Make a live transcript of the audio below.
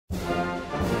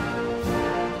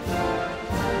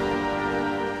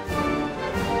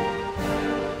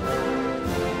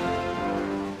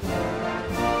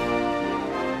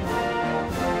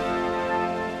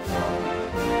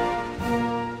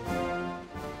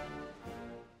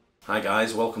Hi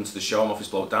guys, welcome to the show. I'm Office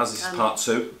Bloke Daz. This is part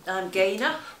 2. I'm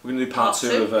Gaynor. We're going to do part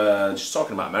two of just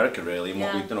talking about America really, and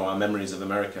what we, our memories of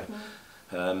America.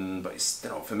 But it's,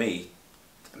 for me,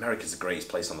 America's the greatest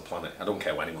place on the planet. I don't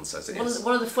care what anyone says it is.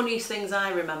 One of the funniest things I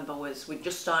remember was we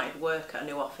just started work at a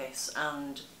new office,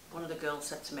 and one of the girls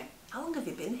said to me, "How long have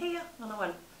you been here?" And I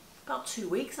went, "About 2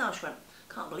 weeks now." She went,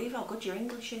 "Can't believe how good your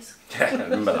English is." Yeah, I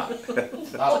remember that.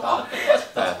 That's bad. That's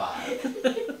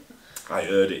bad. I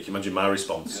heard it. Can you imagine my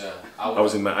response? Yeah,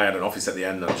 I had an office at the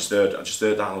end, and I just heard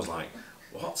that, and I was like,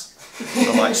 "What?"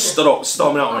 I like stood up,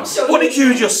 storming out, and went, "What did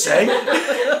you just say,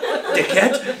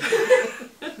 dickhead?"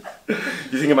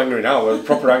 You think I'm angry now? I was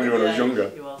proper angry when I was younger.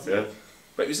 You was. Yeah,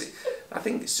 but it was. I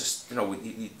think it's just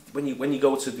when you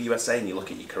go to the USA and you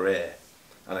look at your career,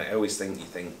 and I always think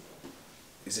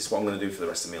is this what I'm going to do for the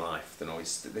rest of my life?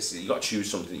 You got to choose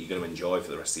something that you're going to enjoy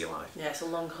for the rest of your life. Yeah, it's a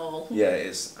long haul. Yeah, it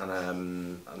is. And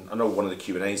I know one of the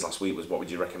Q&As last week was, what would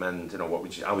you recommend? How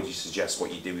would you suggest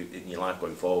what you do in your life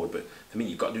going forward? But for me,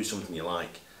 you've got to do something you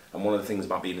like. And one of the things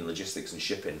about being in logistics and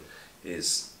shipping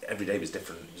is every day was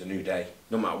different. It was a new day.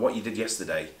 No matter what you did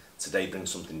yesterday, today brings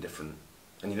something different.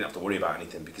 And you didn't have to worry about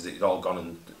anything because it had all gone,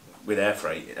 and with air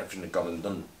freight, everything had gone and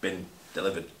done, been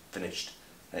delivered, finished.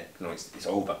 It's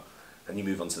over. And you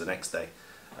move on to the next day.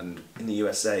 And in the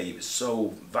USA, it was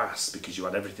so vast because you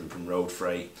had everything from road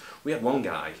freight. We had one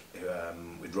guy who,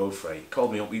 with road freight,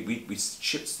 called me up. We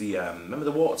shipped the, remember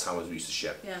the water towers we used to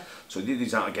ship? Yeah. So we did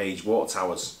these out of gauge water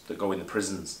towers that go in the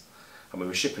prisons. And we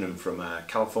were shipping them from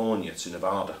California to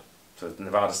Nevada, so the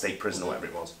Nevada State Prison or whatever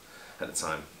it was at the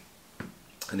time.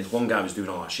 And this one guy was doing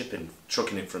all our shipping,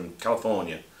 trucking it from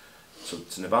California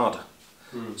to Nevada.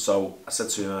 So I said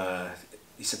to him,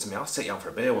 he said to me, "I'll take you out for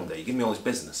a beer one day. You give me all this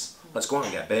business. Let's go out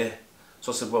and get a beer."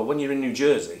 So I said, "Well, when you're in New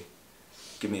Jersey,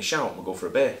 give me a shout and we'll go for a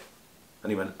beer."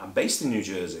 And he went, "I'm based in New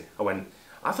Jersey." I went,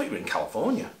 "I thought you were in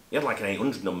California." He had like an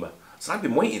 800 number. So I've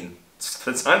been waiting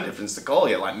for the time difference to call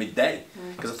you at like midday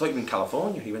because I thought you were in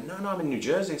California. He went, "No, I'm in New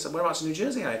Jersey." I said, "Whereabouts in New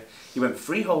Jersey are you?" He went,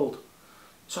 "Freehold."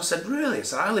 So I said, "Really?" I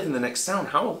said, "I live in the next town,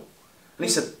 Howell." And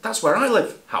he said, "That's where I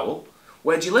live, Howell.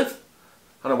 Where do you live?"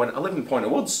 And I went, "I live in Point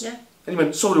of Woods." Yeah. And he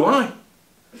went, "So do I."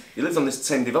 He lived on this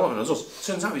same development as us.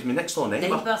 Turns out he's my next door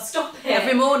neighbour. Stop it.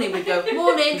 Every morning we'd go,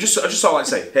 "Morning." I just sort of like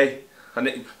say, "Hey," and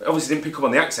it obviously didn't pick up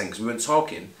on the accent because we weren't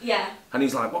talking. Yeah. And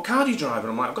he's like, "What car do you drive?"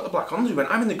 And I'm like, "I've got the black Honda." He went,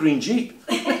 "I'm in the green Jeep."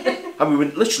 And we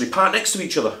went literally parked next to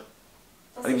each other.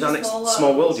 That's and he was our next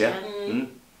small world, yeah.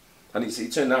 And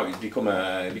it turned out he's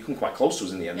become quite close to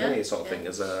us in the end, didn't he? Sort of thing,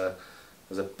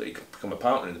 he could become a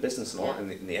partner in the business and all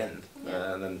in the end.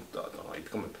 And then he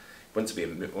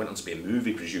went on to be a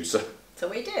movie producer. So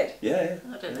we did? Yeah.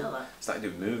 I didn't know that. Started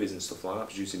doing movies and stuff like that,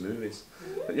 producing movies.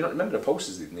 But you don't remember the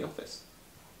posters in the office?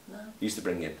 No. He used to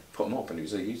bring in, put them up, and he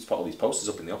used to put all these posters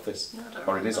up in the office,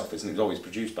 or in his office, and it was always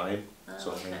produced by him.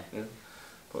 Oh, okay. Yeah.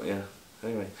 But yeah,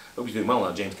 anyway, hope he's doing well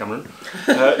now, James Cameron.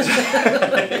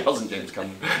 It wasn't James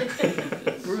Cameron.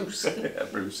 Bruce. Yeah,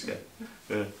 Bruce,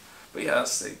 yeah. But yeah,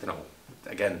 that's it,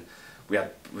 again,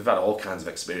 we've had all kinds of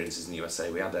experiences in the USA.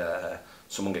 We had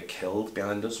someone get killed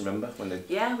behind us, remember? When they...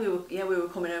 Yeah, we were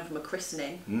coming home from a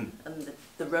christening, and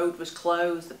the road was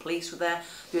closed, the police were there,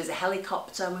 there was a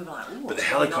helicopter, and we were like, "Ooh, but the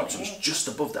helicopter was just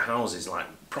above the houses, like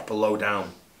proper low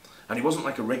down. And it wasn't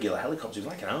like a regular helicopter, it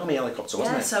was like an army helicopter,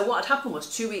 wasn't it? Yeah, so what had happened was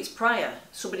 2 weeks prior,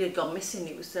 somebody had gone missing.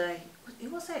 It was who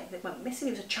was it that went missing?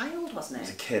 It was a child, wasn't it? It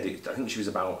was a kid. I think she was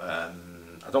about,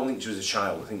 I don't think she was a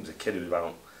child, I think it was a kid who was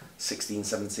about 16,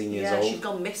 17 years old. Yeah, she'd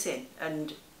gone missing,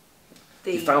 and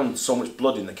they found so much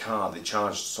blood in the car, they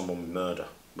charged someone with murder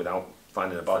without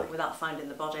finding a body. Without finding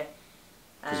the body.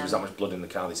 Because there was that much blood in the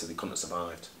car, they said they couldn't have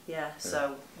survived. Yeah,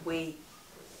 so we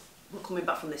were coming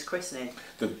back from this christening.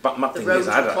 The mad thing is,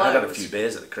 I had a few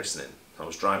beers at the christening. I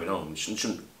was driving home. You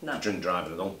shouldn't drink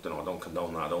driving. I don't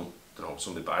condone that. I don't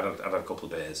something. But I had a couple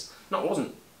of beers. No, I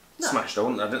wasn't smashed.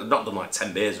 I'd not done like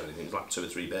 10 beers or anything. It was like 2 or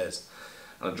 3 beers.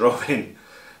 And I drove in,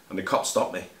 and the cop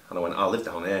stopped me. And I went, "I live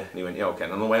down here." And he went, "Yeah, okay."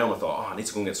 And on the way home, I thought, "Oh, I need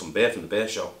to go and get some beer from the beer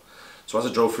shop." So as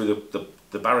I drove through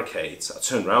the barricades, I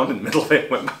turned around in the middle of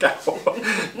it, went back out.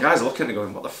 The guys are looking at me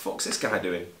going, "What the fuck's this guy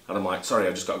doing?" And I'm like, "Sorry,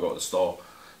 I just got to go to the store."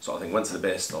 Sort of thing, went to the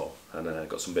beer store and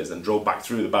got some beers, then drove back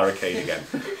through the barricade again.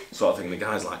 Sort of thing, and the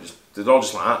guys they're all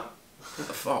just like that. What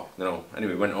the fuck,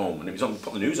 Anyway, went home and it was on,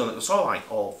 put the news on. It was all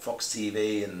like all Fox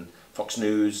TV and Fox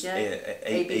News,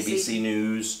 ABC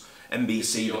News,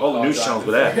 NBC, all the news channels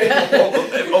were there.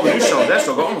 all the news channels were there,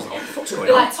 so I got on, I was like, "What the fuck's going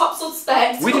on?" Like top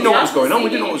suspect. We didn't know what was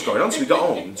going on, so we got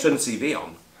home, turned the TV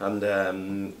on,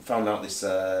 and found out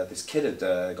this kid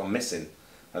had gone missing,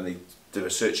 and they were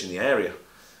searching the area.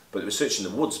 But they were searching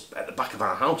the woods at the back of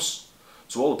our house.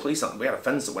 So all the police, we had a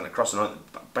fence that went across, and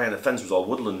behind the fence was all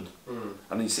woodland. And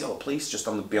then you see all the police just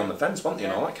beyond the fence, weren't you,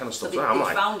 and all that kind of stuff. So I'm they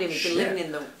like, found him, he'd been living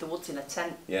in the woods in a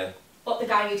tent. Yeah. What, the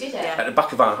guy who did it? Yeah. At the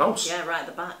back of our house. Yeah, right at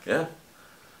the back. Yeah.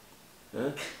 Yeah.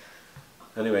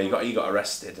 Anyway, he got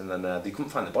arrested, and then they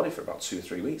couldn't find the body for about 2 or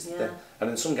 3 weeks. Yeah. And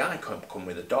then some guy come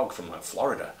with a dog from like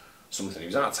Florida, something. He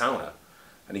was out of towner,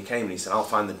 and he came and he said,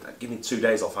 give me 2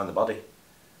 days, I'll find the body.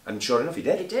 And sure enough, he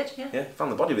did. He did, yeah. Yeah,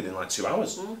 found the body within like 2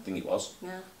 hours, I think it was.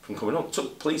 Yeah. From coming up. It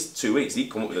took police 2 weeks, he'd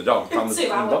come up with a dog, found the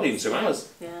body in 2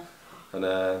 hours. Yeah.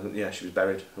 And yeah, she was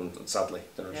buried, sadly.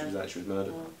 Don't know if she was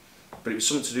murdered. But it was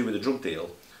something to do with a drug deal,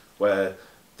 where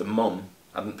the mum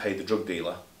hadn't paid the drug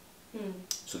dealer,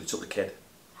 so they took the kid,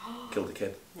 killed the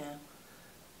kid. Yeah.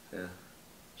 Yeah.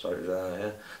 So it was,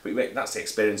 yeah. But that's the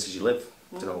experiences you live,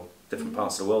 you know, different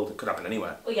parts of the world. It could happen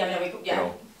anywhere. Oh yeah, no, You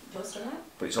know, just on that.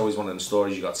 but it's always one of them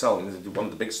stories you got to tell. I mean, one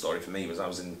of the big story for me was I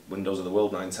was in Windows of the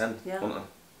World 910, wasn't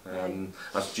I?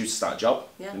 I was due to start a job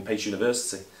in Pace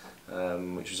University,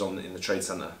 which was in the trade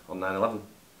centre on 9/11,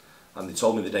 and they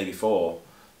told me the day before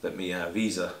that my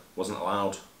visa wasn't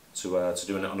allowed to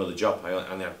do another job. I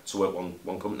only had to work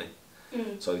one company,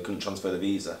 so they couldn't transfer the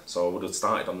visa. So I would have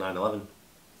started on 9/11.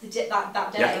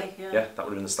 That day? Yeah, that would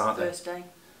have been the start day. First day.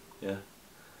 Yeah,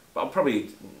 but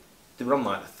they were on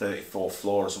like the 34th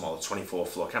floor or something, or the 24th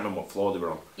floor. I can't remember what floor they were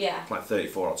on. Yeah. Like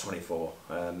 34 or 24.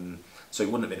 So it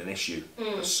wouldn't have been an issue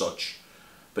as such.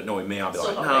 But knowing me, I'd be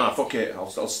like, nah, fuck it,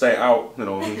 I'll stay out, you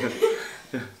know.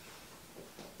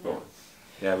 But,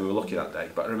 yeah, we were lucky that day.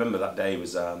 But I remember that day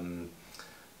was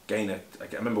Gaynor.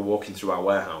 I remember walking through our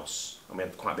warehouse, and we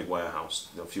had quite a big warehouse,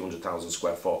 a few 100,000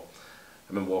 square foot.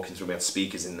 I remember walking through, we had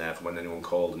speakers in there for when anyone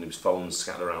called, and there was phones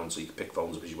scattered around, so you could pick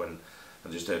phones up as you went.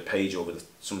 And just a page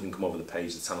something come over the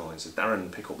page, the tunnel, and it said,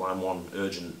 Darren, pick up line 1,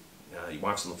 urgent, your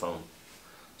wife's on the phone.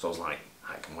 So I was like,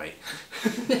 I can wait.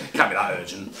 Can't be that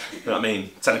urgent. You know what I mean?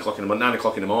 10 o'clock in the morning, 9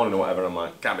 o'clock in the morning or whatever, I'm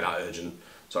like, can't be that urgent.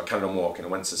 So I carried on walking. I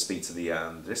went to speak to the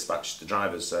dispatch, the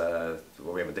drivers, where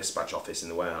we have a dispatch office in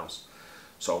the warehouse.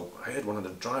 So I heard one of the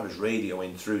drivers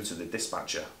radioing through to the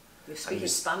dispatcher. He was speaking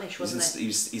Spanish, wasn't he?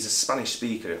 He's a Spanish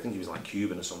speaker. I think he was like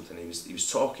Cuban or something. He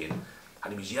was talking,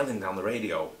 and he was yelling down the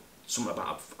radio something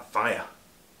about a fire.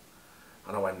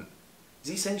 And I went, is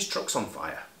he saying his truck's on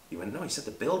fire? He went, no, he said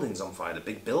the building's on fire, the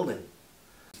big building.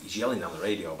 He's yelling down the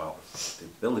radio about the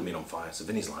building being on fire. So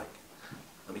Vinny's like,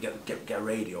 let me get a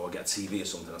radio or get a TV or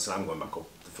something. I said, I'm going back up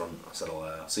the front. I said,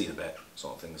 I'll see you in a bit,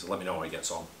 sort of thing. So let me know how he gets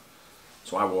on.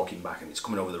 So I walk in back, and it's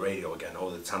coming over the radio again,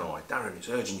 over the tannoy. Darren, it's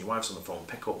urgent, your wife's on the phone,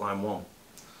 pick up line 1.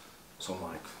 So I'm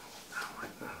like,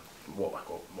 walk back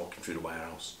up, walking through the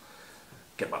warehouse.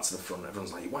 Get back to the front,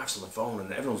 everyone's like, your wife's on the phone,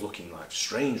 and everyone's looking like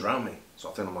strange around me. So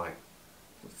I think I'm like,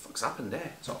 what the fuck's happened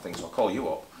there? Sort of thing. So I call you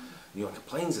up, and you're like, a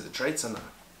plane's at the trade centre.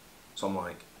 So I'm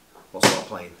like, what sort of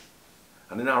plane?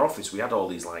 And in our office we had all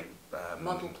these like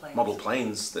model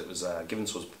planes that was given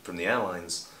to us from the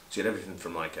airlines. So you had everything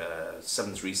from like a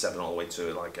 737 all the way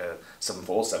to like a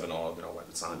 747 or at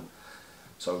the time.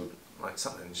 So like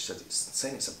something, she said, it's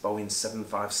saying it's a Boeing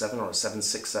 757 or a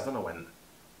 767. I went,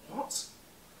 what?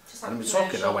 And we were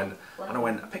talking,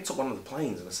 I picked up one of the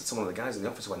planes and I said to one of the guys in the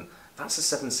office, I went, that's a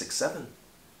 767.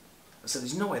 I said,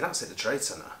 there's no way that's at the trade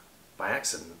centre by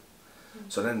accident.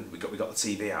 So then we got the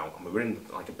TV out, and we were in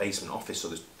like a basement office, so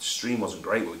the stream wasn't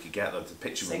great, but we could get the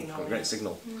picture from a great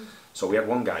signal. So we had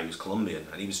one guy who was Colombian,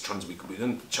 and he was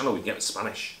the channel we'd get was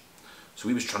Spanish. So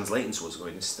he was translating to us,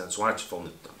 going, so I just phoned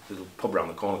the little pub around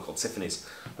the corner called Tiffany's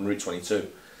on Route 22.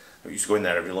 I used to go in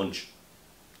there every lunch.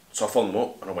 So I phoned them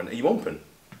up, and I went, are you open?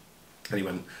 And he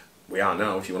went, we are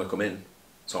now, if you want to come in.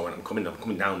 So I went, I'm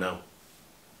coming down now.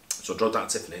 So I drove down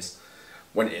to Tiffany's,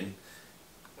 went in,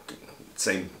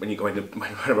 same when you go in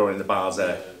whenever we're in the bars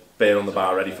there, beer on the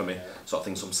bar ready for me, sort of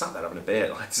thing. So I'm sat there having a beer,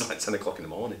 like it's like 10 o'clock in the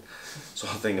morning,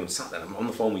 sort of thing. I'm sat there, I'm on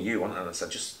the phone with you, and I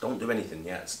said, just don't do anything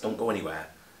yet, don't go anywhere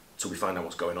until we find out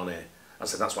what's going on here. I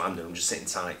said, that's what I'm doing, I'm just sitting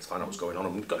tight to find out what's going on.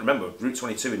 And we've got to remember, Route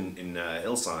 22 in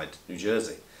Hillside, New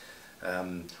Jersey,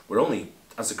 we're only,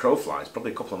 as the crow flies,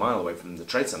 probably a couple of miles away from the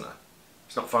trade centre.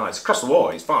 It's not far, it's across the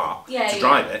water, it's far to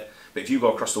drive it, but if you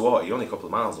go across the water, you're only a couple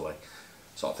of miles away,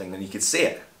 sort of thing, and you could see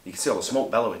it. You can see all the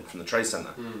smoke bellowing from the trade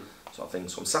centre, sort of thing.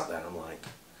 So I'm sat there and I'm like,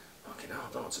 okay, now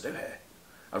I don't know what to do here.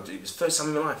 It was the first time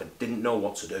in my life I didn't know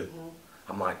what to do.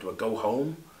 I'm like, do I go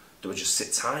home? Do I just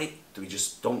sit tight? Do we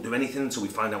just don't do anything until we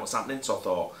find out what's happening? So I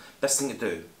thought, best thing to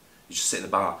do is just sit in the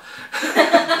bar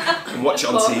and watch it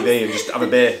on TV and just have a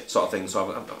beer, sort of thing. So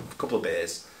I've a couple of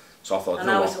beers, So I thought, and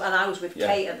I was with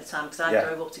Kate at the time because I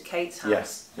drove up to Kate's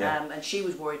house, and she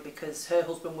was worried because her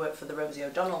husband worked for the Rosie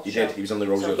O'Donnell show. He did. He was on the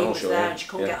Rosie O'Donnell show. And she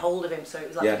couldn't get hold of him, so it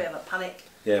was like a bit of a panic.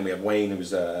 Yeah, and we had Wayne, who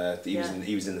was he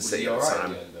was in the city at the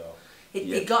time.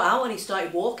 He got out and he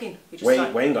started walking.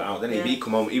 Wayne got out, then he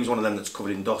come home. He was one of them that's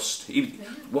covered in dust.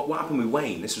 What happened with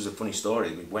Wayne? This was a funny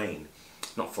story with Wayne.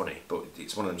 Not funny, but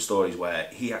it's one of them stories where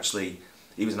he was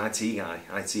an IT guy,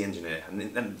 IT engineer, and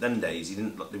in them days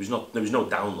there was no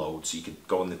download, so you could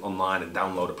go online and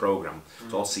download a program.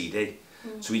 It's all CD.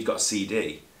 So he'd got a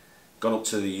CD, gone up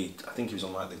to I think he was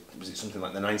on was it something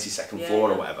like the 92nd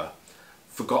floor or whatever.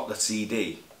 Forgot the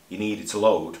CD he needed to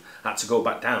load. Had to go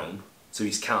back down to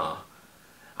his car,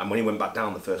 and when he went back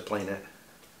down, the first plane hit.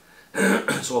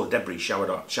 So all the debris showered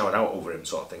out over him,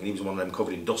 sort of thing. And he was one of them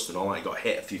covered in dust and all that. He got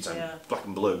hit a few times, black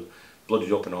and blue,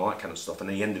 blooded up and all that kind of stuff. And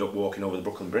then he ended up walking over the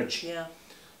Brooklyn Bridge,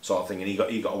 sort of thing. And he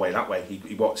got away that way.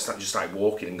 He just started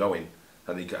walking and going.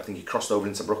 And I think he crossed over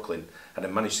into Brooklyn and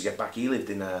then managed to get back. He lived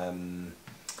in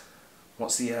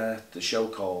what's the show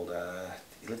called?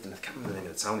 He lived in, I can't remember the name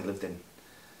of the town he lived in.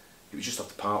 It was just off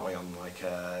the Parkway on like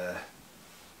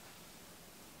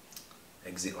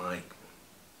exit like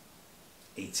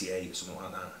 88 or something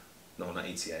like that. No, not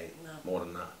 88. No. More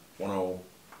than that. 10.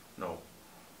 No.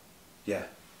 Yeah.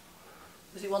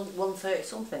 Was it 130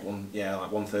 something?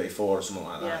 Like 134 or something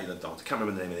like that. He lived on. I can't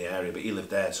remember the name of the area, but he lived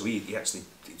there. So he actually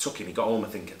it took him. He got home I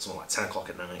think at something like 10 o'clock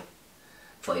at night.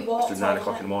 But he walked. Through 9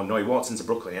 o'clock in the morning. No, he walked into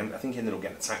Brooklyn. I think he ended up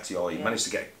getting a taxi, or he managed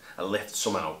to get a lift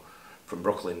somehow from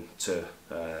Brooklyn to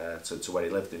where he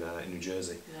lived in New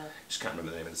Jersey. Yeah. Just can't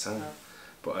remember the name of the town. No.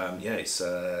 But there's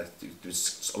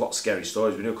a lot of scary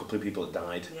stories. We knew a couple of people that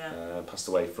died, passed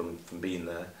away from being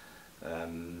there,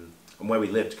 and where we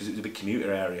lived, because it was a big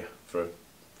commuter area for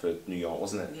New York,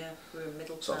 wasn't it? Yeah, we were in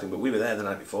Middletown. Sort of thing. But we were there the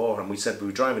night before, and we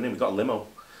were driving in. We got a limo.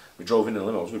 We drove in a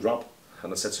limo. It was with Rob,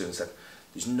 and I said to him,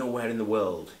 "There's nowhere in the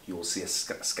world you will see a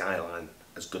skyline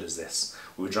as good as this."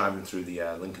 We were driving through the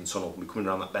Lincoln Tunnel. We were coming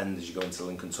around that bend as you go into the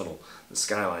Lincoln Tunnel. The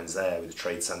skyline's there with the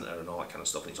Trade Centre and all that kind of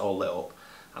stuff, and it's all lit up.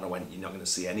 And I went, "You're not going to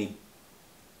see any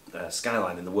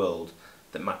skyline in the world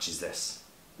that matches this."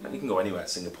 And you can go anywhere,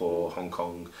 Singapore, Hong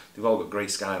Kong, they've all got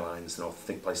great skylines,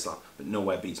 think places like that, but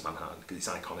nowhere beats Manhattan, because it's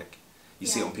iconic. You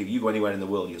see it on people, you go anywhere in the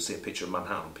world, you'll see a picture of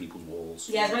Manhattan on people's walls.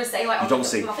 Yeah, I was going to say, like, but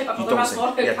that's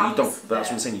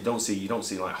what I'm saying, you don't see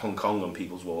like Hong Kong on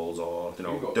people's walls, or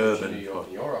Durban. New York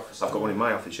in your office, I've got one in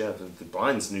my office, the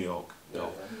blind's New York.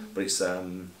 But it's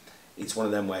one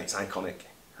of them where it's iconic.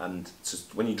 And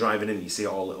when you're driving in, you see it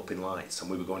all lit up in lights.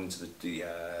 And we were going into the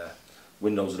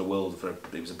Windows of the World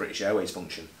it was a British Airways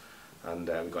function, and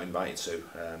we got invited to.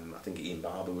 I think Ian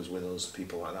Barber was with us,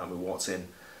 people like that. And we walked in,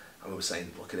 and we were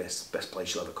saying, "Look at this, best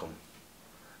place you'll ever come."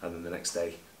 And then the next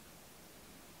day,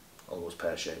 all those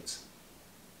pear shades.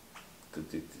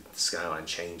 The skyline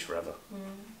changed forever.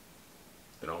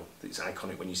 It's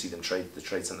iconic when you see the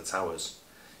Trade Centre towers.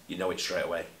 You know it straight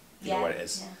away. You know where it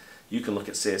is. Yeah. You can look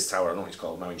at Sears Tower, I don't know what it's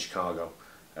called now in Chicago.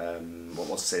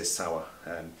 What's Sears Tower?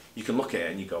 You can look at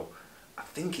it and you go, I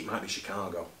think it might be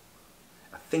Chicago.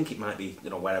 I think it might be,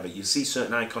 wherever. You see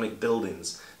certain iconic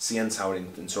buildings, CN Tower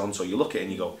in Toronto, you look at it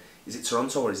and you go, is it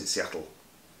Toronto or is it Seattle?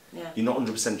 Yeah. You're not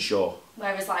 100% sure.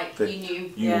 Whereas you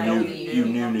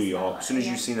knew New York. As soon as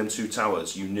you seen them two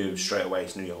towers, you knew straight away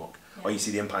it's New York. Yeah. Or you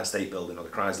see the Empire State Building or the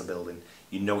Chrysler Building,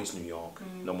 you know it's New York,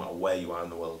 no matter where you are in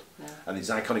the world. Yeah. And these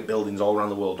iconic buildings all around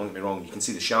the world, don't get me wrong, you can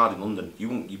see the Shard in London,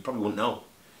 you probably wouldn't know.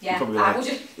 Yeah, you'd probably be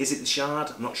like, is it the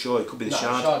Shard? I'm not sure, it could be the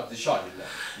Shard. The Shard,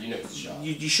 you know it's the Shard.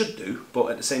 You should do, but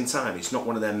at the same time, it's not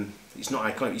one of them, it's not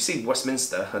iconic. You see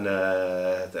Westminster and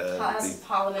the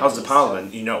House of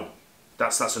Parliament,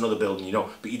 that's another building,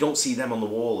 but you don't see them on the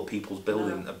wall of people's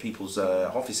building, of people's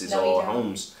offices or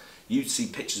homes. You see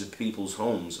pictures of people's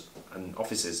homes and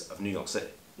offices of New York City.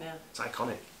 Yeah. It's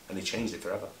iconic, and they changed it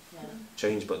forever. Yeah.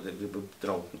 Changed, but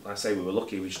like I say, we were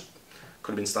lucky. We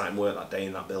could have been starting work that day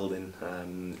in that building.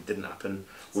 It didn't happen.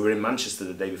 We were in Manchester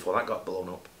the day before that got blown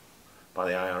up by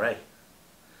the IRA.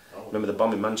 Oh. Remember the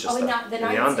bomb in Manchester? In the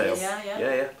Arndale.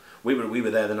 Yeah. We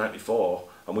were there the night before,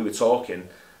 and we were talking.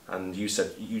 And you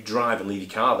said you drive and leave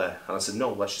your car there, and I said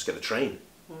no. Let's just get the train.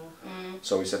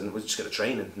 So we said we'll just get the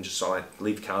train and just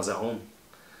leave the cars at home.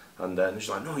 And she's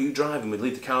like, no, you drive, and we'd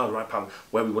leave the car right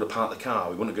where we would have parked the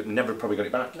car. We never probably got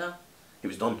it back. No. It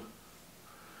was done.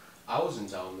 I was in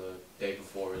town the day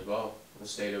before as well. I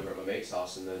stayed over at my mate's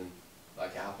house, and then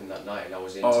it happened that night, and I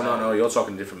was in town. Oh no, you're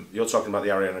talking different. You're talking about the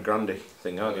Ariana Grande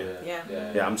thing, aren't you?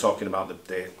 Yeah, I'm talking about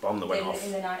the bomb that went off.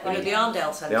 In the night, the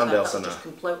Arndale Centre. The Arndale Centre.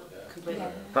 Completely.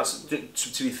 Yeah. That's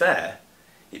to be fair.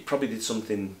 It probably did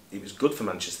something. It was good for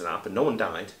Manchester that happened. No one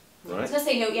died. Right? I was going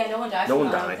to say, no one died. No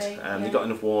one died. They got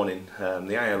enough warning.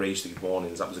 The IRA used to give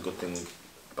warnings. That was a good thing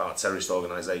about a terrorist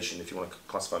organisation, if you want to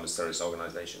classify them as a terrorist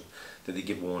organisation, that they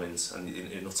give warnings and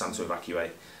enough time to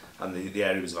evacuate. And the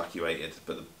area was evacuated.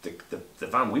 But the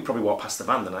van, we probably walked past the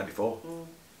van the night before.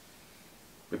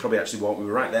 We probably actually walked, we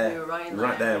were right there. We were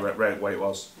right there where it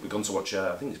was. We'd gone to watch,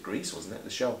 I think it's Grease, wasn't it? The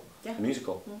show, the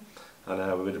musical.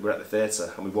 And we were at the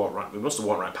theatre and we must have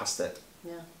walked right past it.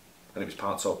 Yeah. And it was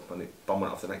parked up and the bomb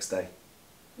went off the next day.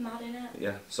 Mad, innit?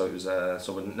 Yeah, so it was.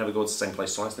 So we never go to the same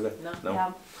place twice, do we?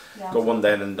 No. Yeah. Go one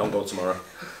day and then don't go tomorrow.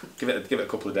 give it a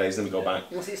couple of days, then we go back.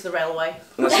 Unless it's the railway.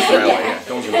 Unless it's the railway, yeah.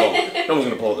 No one's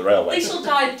going to pull up the At railway. least you'll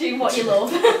die doing what you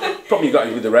love. Problem you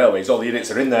got with the railways, all the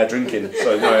idiots are in there drinking,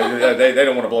 so they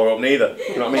don't want to blow it up neither.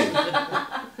 You know what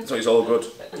I mean? So it's all good.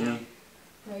 No,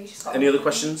 you just got Any other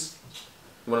questions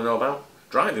you want to know about?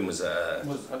 Driving was.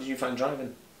 How did you find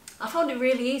driving? I found it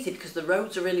really easy because the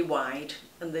roads are really wide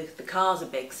and the cars are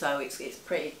big, so it's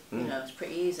pretty it's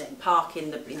pretty easy. And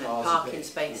parking parking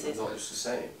spaces. Not just the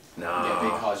same. No. You get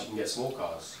big cars, you can get small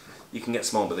cars. You can get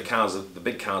small, but the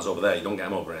big cars over there, you don't get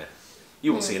them over here.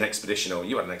 You won't see an Expedition, or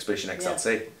you had an Expedition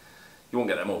XLT. You won't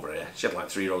get them over here. She had like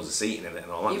 3 rows of seating in it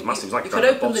and all that. It was massive. It was like you could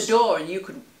open the door and you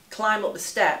could climb up the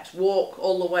steps, walk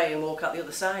all the way and walk out the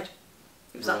other side.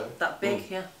 It was that big,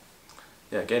 yeah.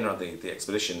 Yeah, Gaynor had the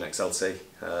Expedition XLT,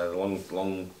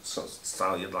 long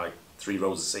style. You had like 3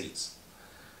 rows of seats,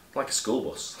 like a school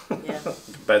bus. Yeah.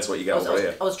 Compared to what you get over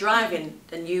here. I was driving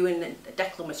and you and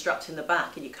Declan were strapped in the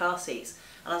back in your car seats,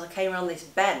 and as I came around this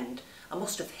bend, I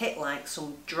must have hit like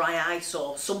some dry ice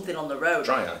or something on the road.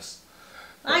 Dry ice.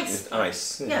 Ice.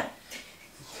 Ice. Yeah.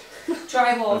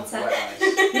 dry water.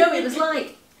 No, it was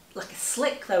like a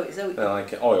slick though. It was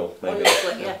like oil, maybe. Oil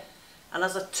slick, yeah. And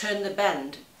as I turned the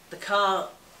bend, the car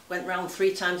went round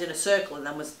 3 times in a circle and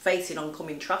then was facing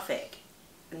oncoming traffic.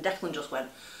 And Declan just went,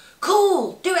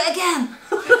 "Cool, do it again."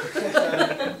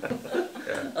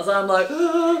 As I'm like,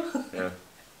 yeah.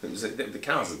 It was the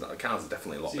cars are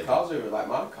definitely a lot bigger. Cars are like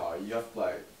my car. You have to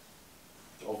like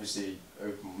obviously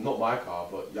open, not my car,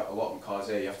 but a lot of cars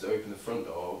here. You have to open the front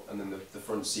door, and then the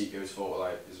front seat goes forward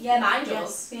like. Yeah, mine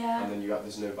does. Yeah. And then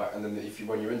there's no back, and then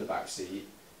when you're in the back seat,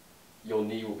 your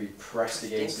knee will be pressed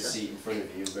against the seat in front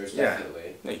of you, most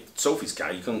definitely. Hey, Sophie's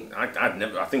car, you couldn't. I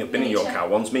think I've been in your car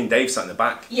once. Me and Dave sat in the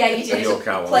back. Yeah, you did. In your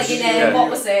car once. Playing in,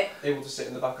 what was it? Able to sit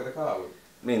in the back of the car.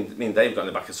 Me and Dave got in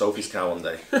the back of Sophie's car one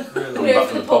day. Really? Coming back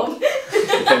from the pub.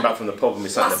 We came back from the pub and we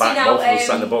sat in the back. Both of us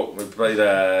sat in the book. We played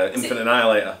Infinite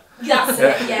Annihilator. That's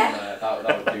it, yeah.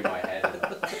 That would do my head.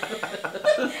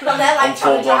 And they're like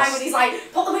trying to drive and he's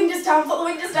like, put the windows down, put the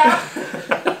windows down.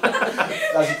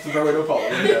 As you throw it up on the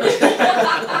window.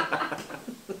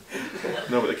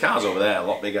 No, but the cars over there are a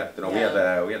lot bigger. You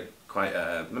know, we had quite.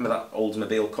 Remember that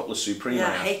Oldsmobile Cutlass Supreme?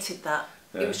 yeah, I hated that.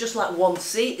 Yeah. It was just like 1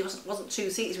 seat. It wasn't 2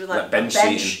 seats. It was like bench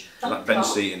bench.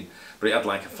 Seating. But it had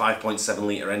like a 5.7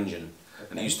 litre engine,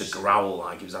 and it used to growl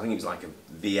like it was. I think it was like a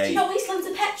V8. Do you not waste loads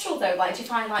of petrol though? Like, do you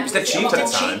find like it was dead cheap at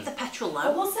the time. Cheap, the petrol though.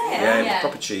 Oh, was it? Yeah, it was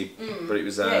proper cheap. But it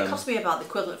was. Yeah, it cost me about the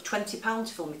equivalent of £20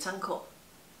 to fill my tank up.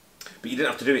 But you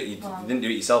didn't have to do it. You didn't do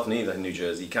it yourself neither in New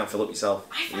Jersey. You can't fill up yourself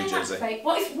in New Jersey.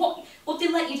 What did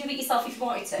they let you do it yourself if you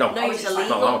wanted to? No, it's illegal. illegal.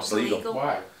 Not allowed. It's illegal.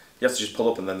 Why? You have to just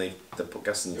pull up and then they put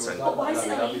gas in your tank. But why is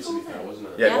it illegal then? Wasn't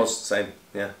it? Yeah, it was the same.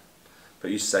 Yeah, but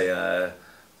you used to say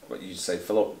what you say,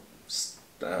 fill up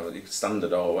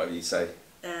standard or whatever you say.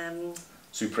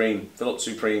 Supreme, fill up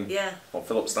Supreme. Yeah. Or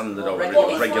fill up standard or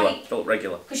regular. regular. Fill up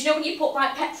regular. Because you know when you put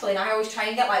like petrol in, I always try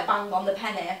and get like bang on the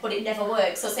penny, but it never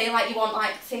works. So say like you want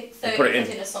like 30 quid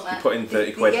in or something. You put in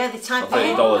 30 quid. Yeah, they type or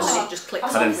 $30. and it just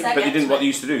clicks And off. then, but you didn't. What they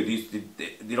used to do,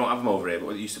 they don't have them over here. But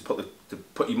what they used to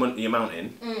put your amount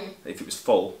in. If it was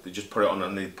full, they just put it on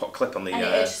and they put a clip on the. And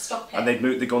it'd stop it. And they'd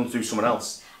move. They'd go and do someone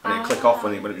else, and it'd click off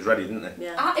when it was ready, didn't they?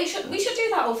 Yeah. We should do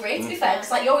that over here to be fair,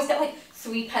 because like you always get like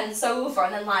 3 pence over,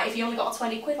 and then like if you only got a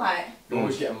 20 quid, like. You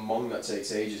always get a mong that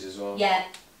takes ages as well. Yeah.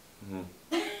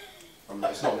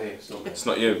 It's not me. It's not me. It's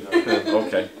not you. No.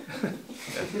 Okay. Yeah.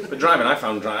 But driving,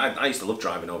 I used to love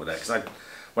driving over there because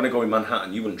when I go in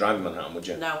Manhattan, you wouldn't drive in Manhattan, would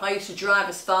you? No, I used to drive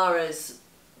as far as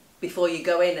before you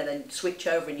go in and then switch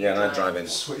over and you drive. Yeah, and I'd drive in.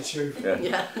 Switch over.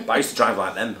 Yeah. But I used to drive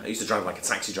like them. I used to drive like a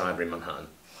taxi driver in Manhattan.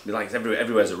 It'd be like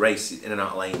everywhere's a race, in and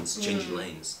out of lanes, changing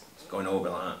lanes, going over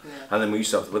like that. Yeah. And then we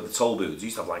used to have, with the toll booths, we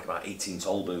used to have like about 18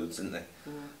 toll booths, didn't they?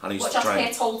 And I used to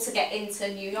pay a toll to get into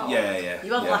New York? Yeah.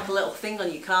 You have like a little thing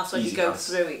on your car, so when you go pass.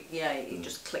 through it, it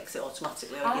just clicks it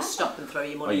automatically, or you stop and throw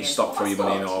your money in. Or you stop, throw your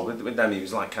money in, or with them it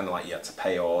was like kind of like you had to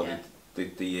pay, or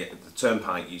the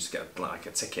turnpike you used to get like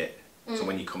a ticket, so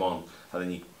when you come on, and then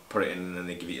you put it in and then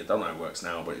they give you, I don't know how it works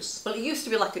now, but it's... Well, it used to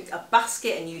be like a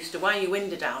basket and you used to wind your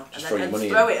window down Just and throw then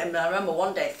throw it, and I remember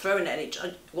one day throwing it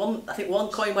and I think one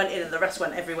coin went in and the rest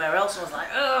went everywhere else, and I was like,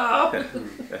 oh!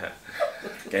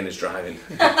 Gaynor's driving.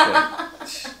 Yeah.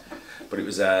 But it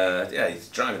was, yeah,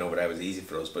 driving over there was easy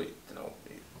for us, but, you know,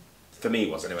 for me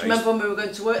it was anyway. Do you remember when we were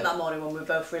going to work that morning when we were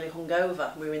both really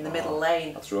hungover? We were in the middle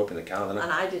lane. I threw up in the car, didn't I?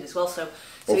 And I did as well, so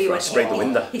he went, sprayed the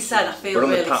window. He said, I feel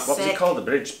really sick. What was it called? The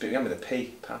bridge? Began with a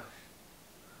P.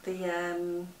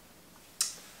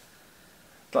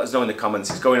 Let us know in the comments.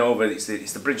 It's going over. It's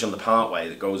the bridge on the Parkway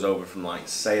that goes over from like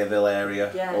Sayreville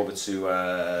area over to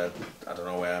I don't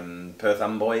know Perth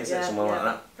Amboy, is it somewhere like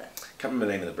that? Can't remember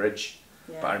the name of the bridge,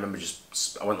 but I remember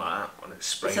I went like that and it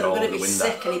sprayed all over the window. He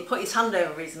said I'm going to be sick, and he put his hand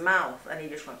over his mouth and he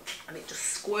just went and it just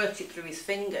squirted through his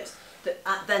fingers.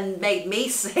 That then made me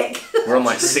sick. We're on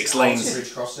like 6 lanes.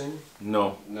 Bridge crossing?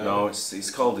 No. It's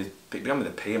called. It began with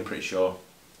a P. I'm pretty sure.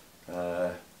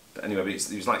 But anyway,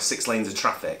 it was like 6 lanes of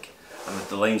traffic, and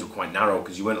the lanes were quite narrow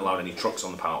because you weren't allowed any trucks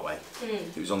on the Parkway.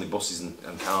 It was only buses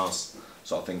and cars,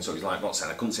 sort of thing. So it was like,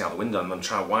 I couldn't see out the window, and I'm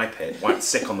trying to wipe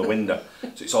sick on the window.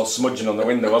 So it's all smudging on the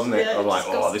window, wasn't it? I was like,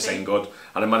 oh, this ain't good.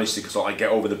 And I managed to sort of like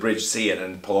get over the bridge, see it,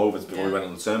 and pull over before we went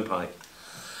on the turnpike.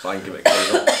 So I can give it a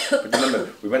clean up. But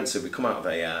remember, we come out of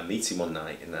a meeting one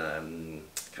night in,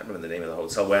 can't remember the name of the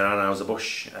hotel, where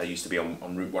Anheuser-Busch used to be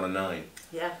on Route 109.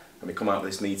 Yeah. And we come out of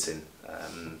this meeting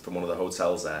from one of the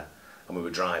hotels there, and we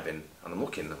were driving, and I'm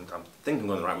looking, and I'm thinking I'm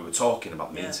going right, we were talking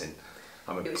about the meeting.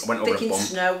 And it was I went over a bump.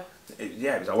 Snow.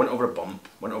 I went over a bump,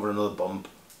 went over another bump.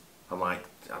 I'm like,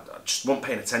 I just wasn't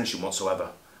paying attention whatsoever.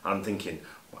 And I'm thinking,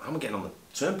 well, how am I getting on the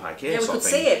turnpike here? Yeah, we could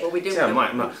see it, but we didn't.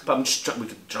 Yeah, but I'm just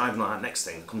driving like that next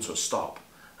thing, come to a stop,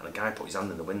 and a guy put his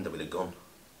hand in the window with a gun,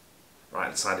 right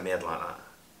at the side of my head like that.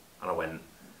 And I went,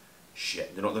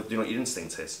 shit, do you know what your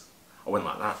instinct is? I went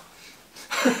like that.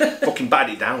 Fucking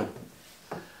batted it down.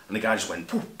 And the guy just went,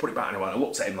 poof, put it back, and I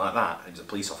looked at him like that, and he was a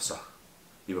police officer.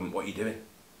 He went, what are you doing?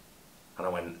 And I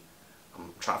went,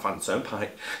 I'm trying to find the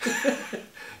turnpike.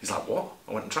 He's like, what?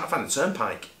 I went, I'm trying to find the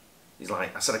turnpike. He's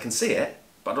like, I said, I can see it,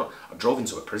 but I drove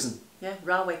into a prison. Yeah,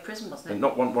 railway prison, wasn't it? And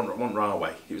not one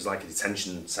railway. It was like a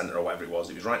detention centre or whatever it was.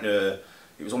 It was right near,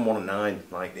 it was on 109,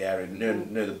 like the area, near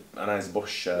the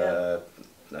Anheuser-Busch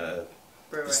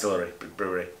distillery,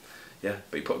 brewery. Yeah,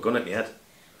 but he put a gun at my head.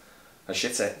 I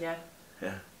shit it. Yeah.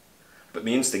 Yeah. But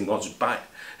my instinct was just bite.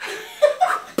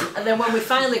 And then when we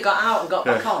finally got out and got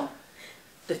back on,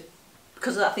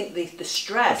 because I think the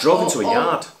stress... I drove into a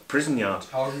yard, prison yard.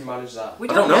 How have you managed that? We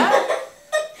don't know.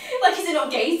 Like, is it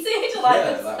not gated?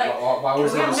 Why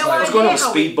was it? I was going over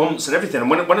speed bumps and everything, and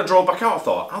when I drove back out I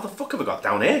thought, how the fuck have we got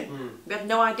down here? We had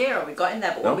no idea how we got in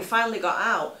there, but when we finally got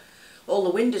out, all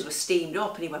the windows were steamed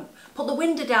up, and he went, put the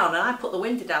window down, and I put the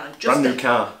window down, and just... Brand new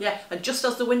car. Yeah, and just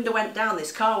as the window went down,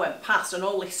 this car went past, and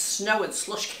all this snow and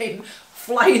slush came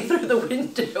flying through the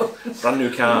window. Brand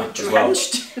new car as well.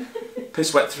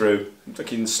 Piss wet through,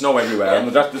 fucking snow everywhere, and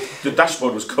the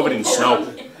dashboard was covered in snow,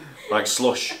 like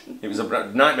slush. It was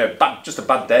a nightmare, just a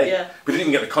bad day. Yeah. We didn't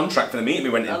even get the contract for the meeting we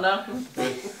went in. I know.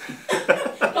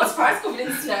 Not surprised covered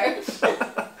in snow.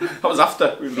 That was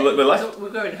after we left. We're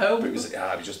going home. But it was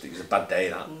a bad day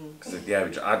that.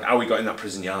 How we got in that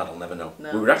prison yard, I'll never know.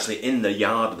 No. We were actually in the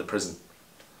yard of the prison,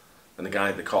 and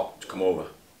the cop come over.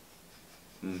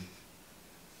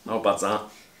 How bad's that?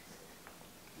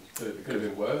 Could have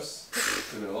been worse. Could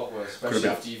have been a lot worse, especially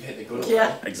after you've hit the gun.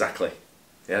 Yeah. Exactly.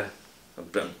 Yeah.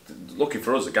 But lucky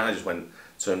for us, the guy just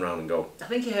turned around and go. I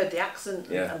think he heard the accent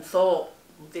and thought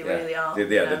they really are.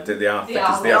 They are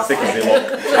thick as they look.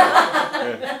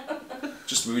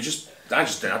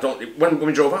 When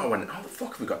we drove out, I went, how the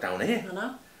fuck have we got down here? I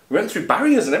know. We went through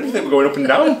barriers and everything, we're going up and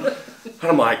down.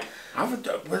 And I'm like,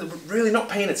 we're really not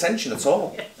paying attention at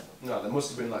all. Yeah. No, there must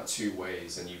have been like 2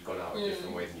 ways, and you've gone out a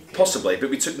different way than you came. Possibly,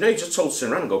 but he just told us to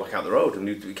turn around and go back out the road, and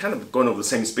we kind of going over the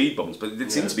same speed bumps, but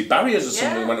it seemed to be barriers or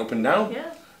something that went up and down.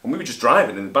 Yeah. And we were just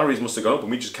driving, and the barriers must have gone up,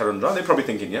 and we just carried on driving. They're probably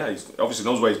thinking, yeah, he obviously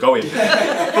knows where he's going.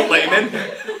 Don't let him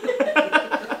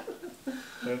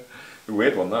in. A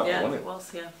weird one, that yeah, wasn't it? It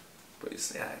was, yeah. But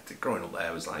it's, growing up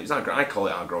there was like, I call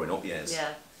it our growing up years.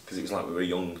 Yeah. Because it was like we were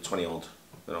young, 20 odd,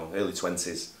 early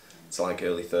 20s to like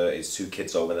early 30s, 2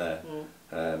 kids over there,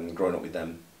 growing up with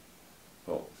them.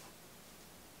 But,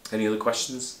 any other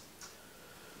questions?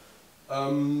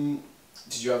 Did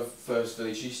you have first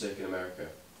Philly cheesesteak in America?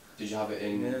 Did you have it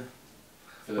in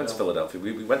Philadelphia? Went to Philadelphia.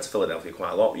 We went to Philadelphia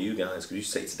quite a lot with you guys, because we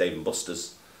used to take it to Dave and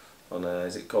Buster's on,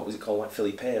 was it called like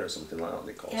Philly Pear or something like that? Was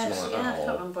it called something like that? I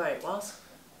can't remember where it was.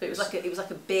 But it was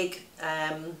like a big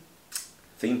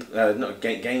theme,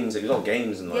 games. It was all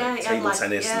games and like table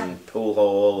tennis and pool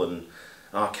hall and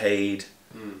arcade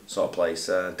sort of place.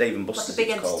 Dave and Buster's. Like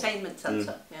a big entertainment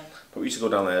centre. Yeah. But we used to go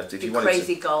down there if you wanted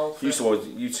crazy golf.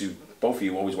 You two, both of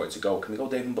you always wanted to go. Can we go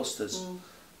Dave and Buster's?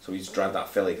 So we used to drive that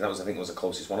filly. That was, I think, was the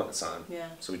closest one at the time. Yeah.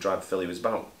 So we drive the filly. It was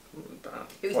about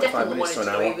it was 45 definitely minutes to an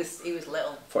hour. He was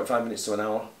little. 45 minutes to an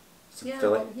hour. Yeah,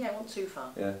 filly. well, yeah, it wasn't too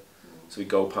far. Yeah. So we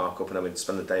go park up and then we'd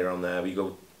spend the day around there. We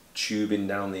go tubing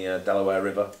down the Delaware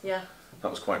River. Yeah. That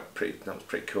was pretty. That was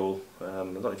pretty cool. I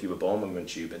don't know if you were born when we went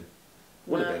tubing.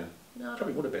 Would have been. No,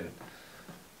 probably would have been.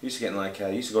 Used to get in like.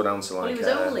 Used to go down to like. Well, it was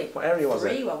only what area was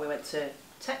it? when we went to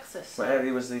Texas. What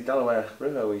area was the Delaware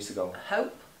River we used to go?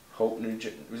 Hope. Hope,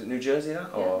 was it New Jersey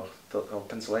that or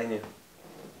Pennsylvania?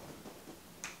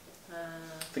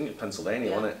 I think it was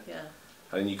Pennsylvania, wasn't it? Yeah.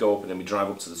 And then you go up and then we drive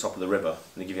up to the top of the river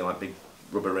and they give you like big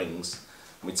rubber rings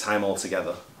and we tie them all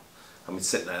together and we'd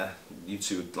sit there. You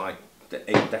two would like.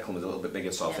 Declan was a little bit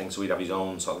bigger sort of thing, so he'd have his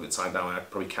own sort of bit tied down. I'd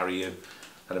probably carry you, and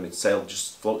then we'd sail,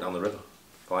 just float down the river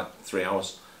for like 3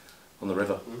 hours on the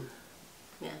river.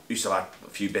 Yeah. Used to like a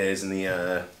few beers in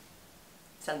the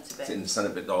centre bit. In the centre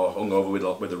bit, or hung over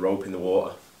with a rope in the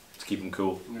water to keep them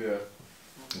cool. Yeah.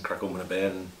 And crack open a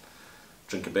beer and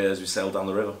drink a beer as we sailed down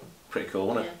the river. Pretty cool,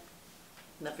 wasn't it?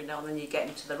 And every now and then you get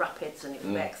into the rapids and it was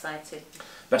a bit exciting.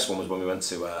 Best one was when we went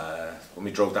to when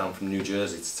we drove down from New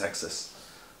Jersey to Texas.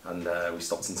 And we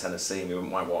stopped in Tennessee and we went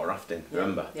whitewater rafting,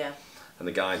 remember? Yeah. And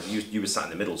the guy, you were sat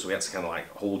in the middle, so we had to kind of like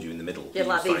hold you in the middle. You had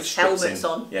like these helmets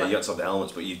on. Yeah, you had to have the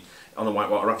helmets, but on the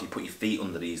whitewater raft you put your feet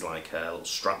under these like little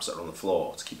straps that are on the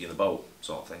floor to keep you in the boat,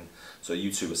 sort of thing. So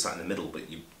you two were sat in the middle, but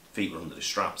your feet were under the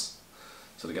straps.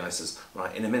 So the guy says,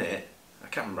 right, in a minute, I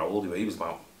can't remember how old he was,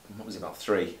 about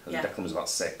 3, and Declan was about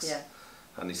 6. Yeah.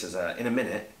 And he says, in a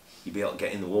minute, you'll be able to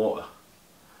get in the water.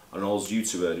 And all you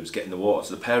two heard was get in the water,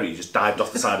 so the pair of you just dived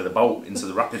off the side of the boat into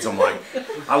the rapids. I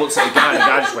looked at the guy, and the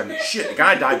guy just went, shit, the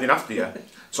guy dived in after you.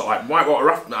 So like, whitewater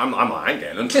raft, I'm like, I ain't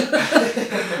getting under.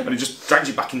 And he just dragged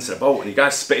you back into the boat, and the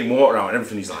guy's spitting water out and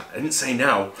everything. He's like, I didn't say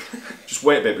now, just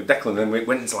wait a bit. But Declan then we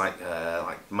went into like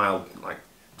mild,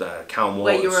 calm waters.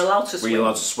 Where you were allowed to swim. Where you're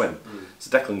allowed to swim. So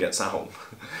Declan gets out.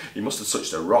 He must have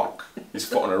touched a rock, his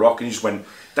foot on a rock, and he just went,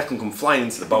 Declan come flying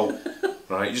into the boat.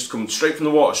 Right, he just come straight from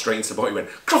the water, straight into the boat. He went,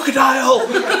 crocodile!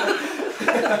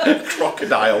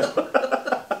 Crocodile.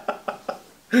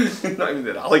 Not even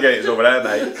the alligators over there,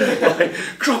 mate. Like,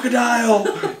 crocodile!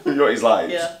 You know what he's like?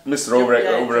 Yeah. Mr.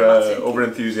 Over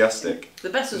enthusiastic.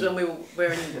 The best was when we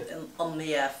were on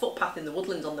the footpath in the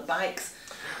woodlands on the bikes,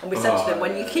 and we said to them,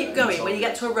 when you keep going, when you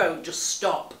get to a road, just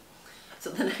stop. So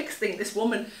the next thing, this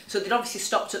woman, so they'd obviously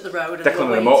stopped at the road. And Declan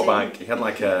had a motorbike. He had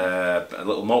like a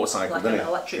little motorcycle, like didn't he? An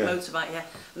electric motorbike, yeah.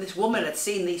 And this woman had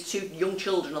seen these 2 young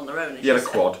children on their own. And he had a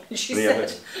quad. She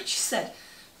said,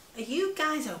 "Are you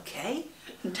guys okay?"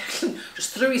 And Declan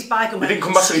just threw his bike and went, he didn't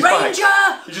come back to his bike.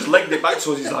 Stranger! He just legged it back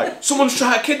to us. He's like, someone's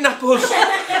trying to kidnap us.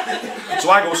 So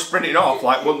I go sprinting off,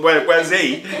 like, where's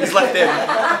he? He's left him.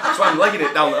 So I'm legging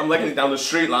it down the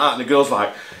street like that, and the girl's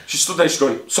like, she stood there, she's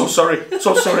going, so sorry.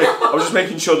 I was just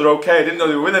making sure they're okay. I didn't know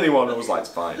they were with anyone. I was like, it's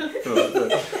fine.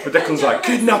 But Declan's like,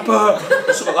 kidnapper!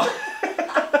 Something like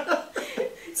that.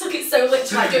 Took it so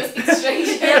literally, I just be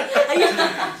strange.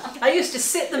 I used to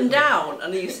sit them down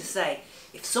and I used to say,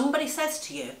 if somebody says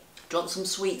to you, do you want some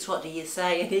sweets, what do you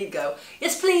say? And he'd go,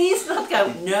 yes please. And I'd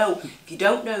go, no. If you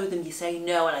don't know them, you say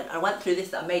no. And I went through this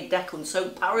that made Declan so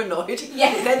paranoid.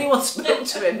 Yeah. If anyone spoke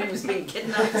to him, he was being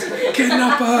kidnapped.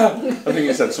 Kidnapper! I think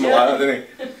he said something like that, didn't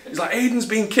he? He's like, Aiden's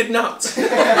being kidnapped. Something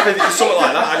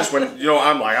like that. I just went, you know what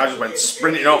I'm like, I just went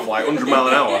sprinting off like 100 mile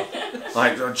an hour.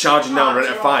 Like charging down, ready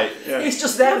to fight. Yeah. He's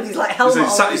just there with his like helmet on.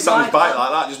 He sat on his bike like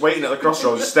that, just waiting at the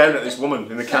crossroads, just staring at this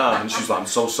woman in the car, and she's like, I'm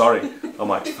so sorry. I'm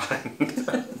like, fine.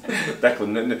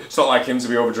 Declan, it's not like him to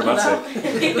be over dramatic.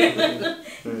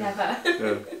 Never.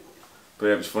 Yeah. But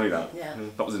yeah, it was funny that. Yeah.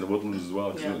 That was in the woodlands as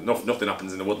well. Yeah. Nothing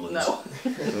happens in the woodlands. No.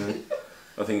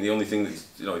 I think the only thing that,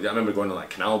 I remember going on like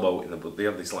canal boat they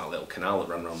had this like little canal that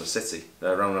ran around the city,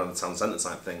 ran around the town centre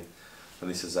type thing. And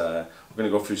he says, we're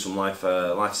going to go through some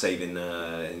life-saving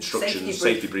instructions,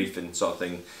 safety briefing sort of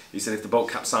thing. He said, if the boat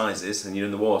capsizes and you're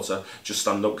in the water, just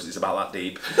stand up because it's about that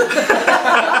deep.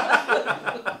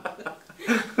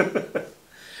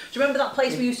 Do you remember that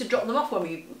place we used to drop them off when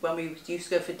we used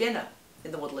to go for dinner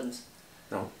in the woodlands?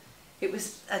 No. It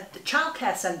was a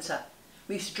childcare centre.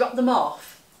 We used to drop them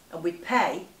off and we'd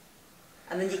pay,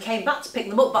 and then you came back to pick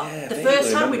them up. But yeah, the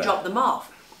first time we dropped them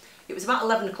off, it was about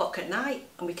 11 o'clock at night,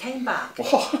 and we came back.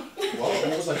 What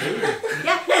was I doing?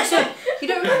 Yeah, so You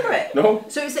don't remember it? No.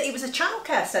 So it was a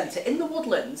childcare centre in the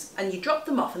Woodlands, and you dropped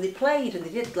them off, and they played, and they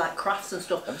did like crafts and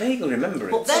stuff. I vaguely remember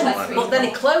it. But then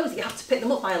it closed. You had to pick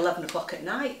them up by 11 o'clock at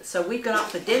night. So we'd gone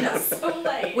out for dinner. So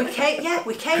late. We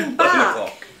came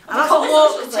back. And as I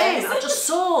walked in, I just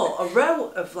saw a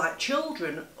row of like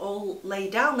children all lay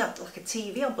down. They had like a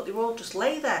TV on, but they were all just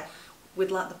lay there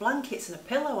with like the blankets and a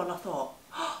pillow. And I thought,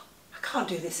 oh, I can't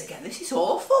do this again. This is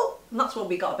awful. And that's when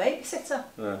we got a babysitter.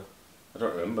 Yeah, I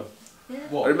don't remember. Yeah.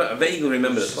 What? I vaguely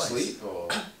remember the place. Sleep or?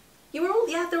 You were all,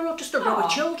 they were all just a row of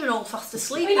children all fast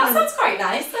asleep. I mean, that sounds quite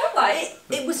nice though, like.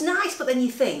 It was nice, but then you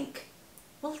think,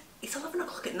 well, it's 11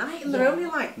 o'clock at night and they're only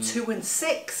like 2 and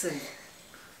 6 and...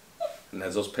 And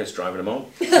there's us pissed driving them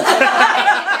home.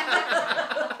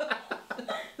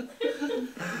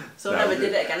 So I never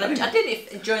did it again. I did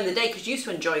it during the day because you used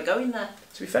to enjoy going there.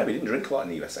 To be fair, we didn't drink a lot in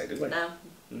the USA, did we? No.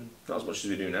 Not as much as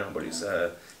we do now, but it's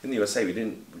in the USA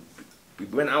we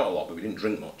went out a lot, but we didn't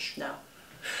drink much. No.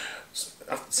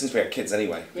 Since we had kids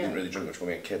anyway, we Yeah. didn't really drink much when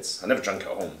we had kids. I never drank at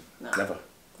home. No. Never.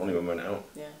 Only when we went out.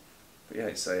 Yeah. But yeah,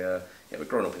 it's but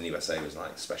growing up in the USA was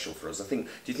like special for us. I think.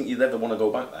 Do you think you'd ever want to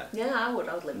go back there? Yeah, I would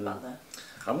live back there.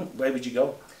 Where would you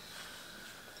go?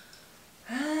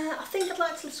 I think I'd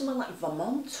like to live somewhere like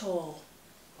Vermont or...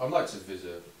 I'd like to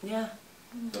visit. Yeah.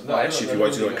 But Well, actually, if you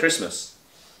wanted to go at Christmas.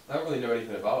 I don't really know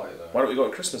anything about it though. Why don't we go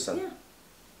at Christmas then? Yeah.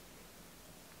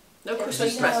 No Yeah,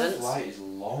 Christmas so The presents. flight is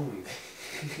long.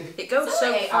 It goes It's so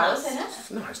only 8 hours, fast.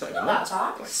 isn't it? No, it's not Not even that that.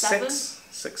 far. Like 7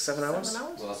 7 hours? 7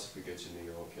 hours? Well, that's if we go to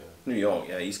New York, yeah. New York,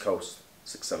 yeah, East Coast,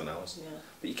 6-7 hours. Yeah.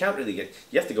 But you can't really get.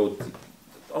 You have to go.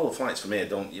 All the flights from here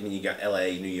don't. I mean, you get LA,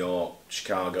 New York,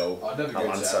 Chicago, I'd never go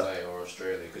Atlanta. to LA or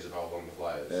Australia because of how long the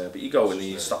flight is. Yeah, but you go and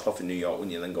you It's stop off in New York,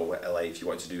 wouldn't you? And then go to LA if you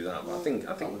want to do that. But I think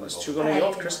let's go to LA New York for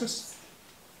would be Christmas.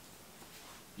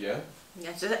 Yeah?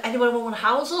 Yeah. Does anyone want to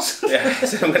house us? Yeah,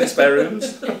 so I'm getting spare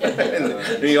rooms in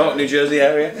the New York, New Jersey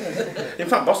area. In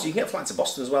fact, Boston. You can get flights to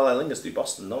Boston as well. Aer Lingus do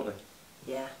Boston, don't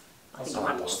they? Yeah. I think I I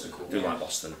like might. Boston. Cool. I do like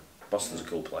Boston. Boston's a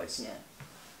cool place. Yeah.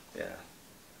 Yeah.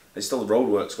 There's still the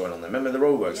roadworks going on there. Remember the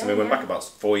roadworks? Yeah, and we went yeah. back about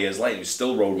 4 years later. It was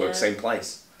still roadworks, Yeah. same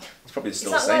place. It's probably Is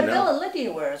still the that same where now. Bill and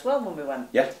Lydia were as well when we went?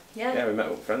 Yeah. Yeah. Yeah, we met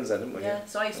with friends there, didn't we? Yeah.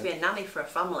 So I used to be a nanny for a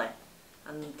family,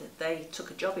 and they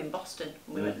took a job in Boston.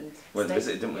 We went and Went and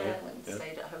stayed- visited, didn't we? Yeah, went and Yeah.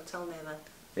 stayed at a hotel near there.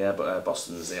 Yeah, but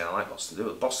Boston's, I like Boston. Do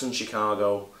it. Boston,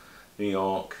 Chicago, New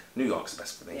York. New York's the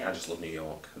best for me. Yeah. I just love New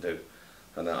York. I do.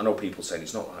 And I know people saying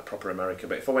it's not like proper America,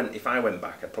 but if I went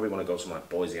back, I'd probably want to go somewhere like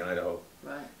Boise, Idaho.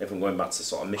 Right. If I'm going back to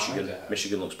sort of Michigan, Idaho.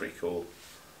 Michigan looks pretty cool.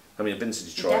 I mean, I've been to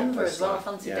Detroit. Denver places as well, like- I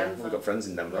fancy yeah, Denver. we've got friends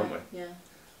in Denver, haven't we?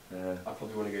 Yeah. I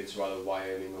probably want to go to either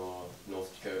Wyoming or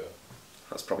North Dakota.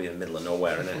 That's probably in the middle of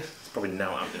nowhere, isn't it? It's probably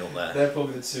now happening up there. They're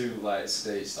probably the two like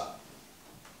states that.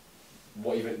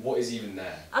 What is even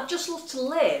there? I'd just love to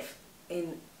live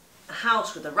in a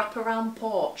house with a wraparound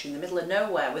porch in the middle of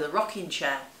nowhere with a rocking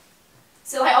chair.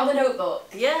 So like on the Notebook.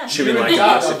 Yeah. Chewing You like and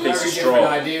Dad a have piece very of different straw.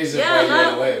 ideas of Yeah, where you I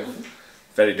want to live.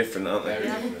 Very different, aren't they? Very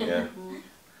Yeah. different. Yeah.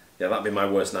 Yeah, that'd be my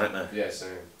worst nightmare. Yeah, same.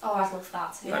 Oh, I'd love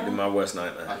that too. That'd be my worst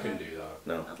nightmare. I couldn't do that.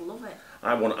 No. I'd love it.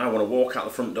 I want to walk out the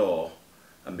front door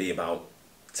and be about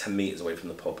 10 metres away from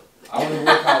the pub. I want to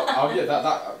walk out.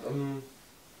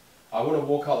 I want to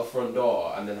walk out the front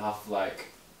door and then have like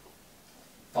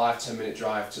 5-10 minute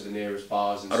drive to the nearest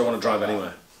bars and I don't want to stuff drive like that.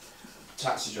 anywhere.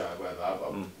 Taxi drive,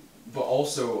 whatever. But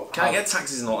also Can't get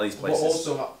taxis in a lot of these but places.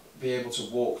 also be able to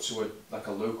walk to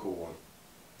a local one,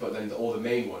 but then all the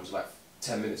main ones are like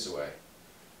 10 minutes away,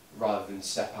 rather than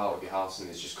step out of your house and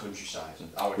it's just countryside.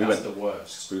 That's the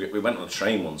worst. We went on a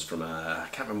train once from I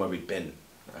can't remember where we'd been.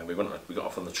 We got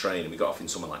off on the train and we got off in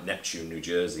somewhere like Neptune, New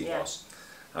Jersey. Yeah. It was,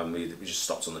 and we just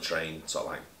stopped on the train, sort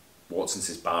of like walked into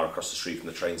this bar across the street from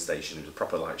the train station. It was a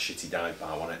proper like shitty dive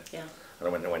bar, wasn't it? Yeah. And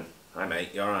I went, "Hi mate,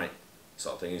 you all right?"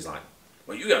 Sort of thing. He's like,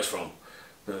 "Where you guys from?"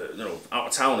 Out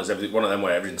of town, as one of them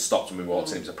where everything stopped and we walked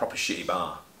in. It was a proper shitty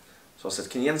bar. So I said,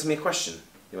 "Can you answer me a question?"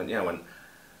 He went, "Yeah." I went,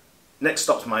 "Next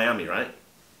stop's Miami, right?"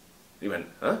 He went,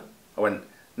 "Huh?" I went,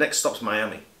 "Next stop's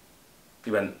Miami."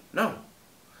 He went, "No,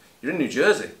 you're in New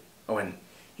Jersey." I went,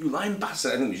 "You lying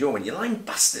bastard." I think it was you. I went, "You lying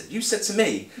bastard. You said to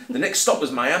me the next stop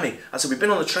was Miami." I said, "We've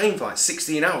been on the train for like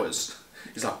 16 hours.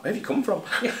 He's like, "Where have you come from?"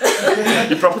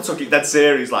 He proper took it dead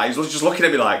serious. Like, he was just looking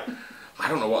at me like, I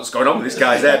don't know what's going on with this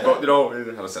guy's head, but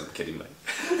I said, "I'm kidding, mate."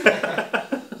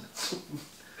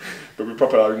 But we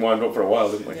proper wound up for a while,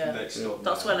 didn't we? Yeah. Next stop,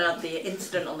 That's when I had the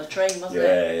incident on the train, wasn't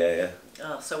it?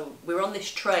 Yeah. So we were on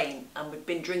this train and we'd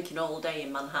been drinking all day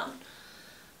in Manhattan,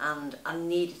 and I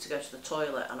needed to go to the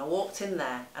toilet, and I walked in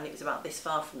there and it was about this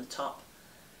far from the top,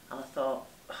 and I thought,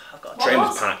 I've got to Train try.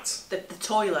 was packed. The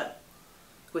toilet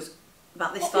was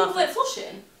about this What, far. people weren't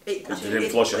flushing? It didn't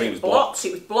flush, I think it was blocked.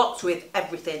 It was blocked with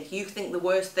everything. You think the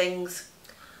worst things,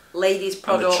 ladies'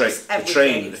 products,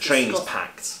 everything. The train is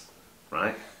packed,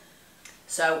 right?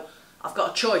 So I've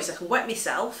got a choice. I can wet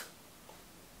myself,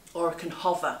 or I can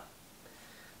hover.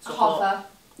 So Hover.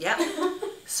 Yeah.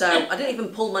 So I didn't even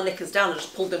pull my knickers down. I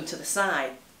just pulled them to the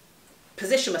side.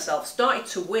 Positioned myself. Started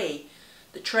to wee.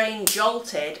 The train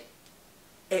jolted.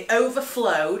 It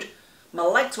overflowed. My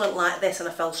legs went like this, and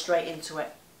I fell straight into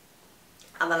it.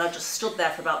 And then I just stood there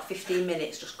for about 15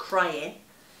 minutes just crying.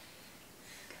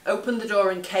 Opened the door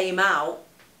and came out,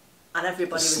 and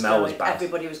everybody was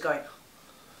going.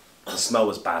 The smell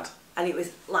was bad. And it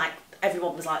was like,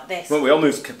 everyone was like this. Well, we all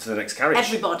moved to the next carriage.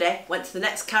 Everybody went to the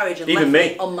next carriage and even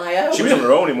left me on my own. She was on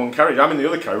her own in one carriage, I'm in the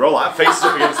other carriage. We're all like faces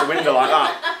up against the window like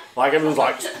that. Like everyone's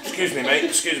like, excuse me mate,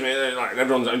 excuse me. Like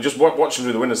everyone's and just watching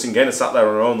through the window, seeing Gaynor sat there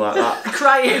on her own like that.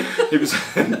 Crying.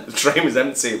 The train was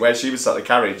empty where she was sat in the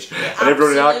carriage. And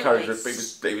everyone in our carriage, it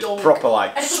was proper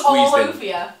like and squeezed all in. over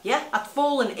you. Yeah, I'd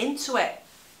fallen into it.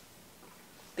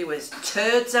 There was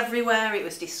turds everywhere, it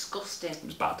was disgusting. It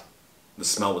was bad. The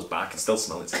smell was bad. I can still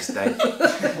smell it to this day.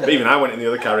 But even I went in the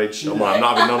other carriage. I'm like, I'm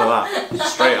not having none of that.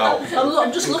 Straight out.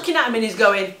 I'm just looking at him and he's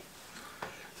going.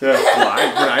 Yeah,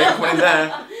 I ain't coming in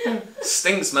there.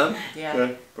 Stinks, man.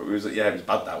 Yeah. But it was bad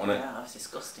that, wasn't it? Yeah, that was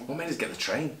disgusting. What made us get the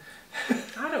train?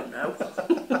 I don't know.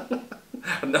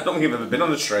 I don't think I've ever been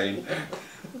on a train.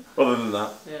 Other than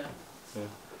that. Yeah.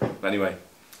 But anyway.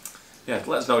 Yeah,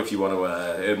 let us know if you want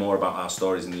to hear more about our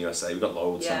stories in the USA. We've got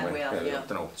loads, haven't we? We have, I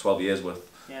don't know, 12 years worth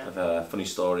of funny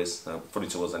stories. Funny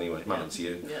to us anyway, might not to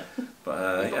you. Yeah.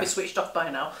 But Probably switched off by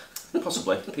now.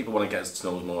 Possibly. People want to get us to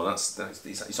know us more.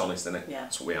 It's honest, isn't it? Yeah.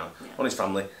 That's what we are. Yeah. Honest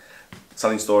family,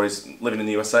 telling stories, living in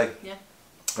the USA. Yeah.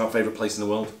 Our favourite place in the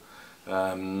world.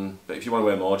 But if you want to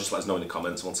hear more, just let us know in the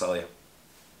comments and we'll tell you.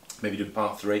 Maybe do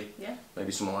part 3. Yeah.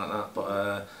 Maybe something like that.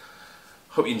 But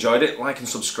hope you enjoyed it. Like and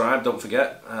subscribe. Don't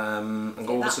forget. And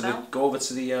go over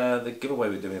to the giveaway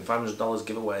we're doing. $500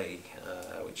 giveaway,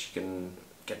 which you can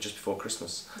get just before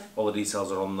Christmas. Yeah. All the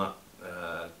details are on that.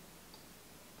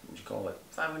 What do you call it?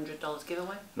 $500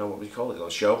 giveaway? No, what would you call it? A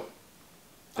show?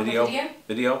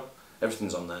 Video?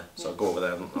 Everything's on there. So go over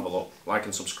there and have a look. Like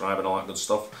and subscribe and all that good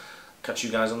stuff. Catch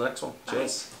you guys on the next one.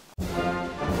 Cheers.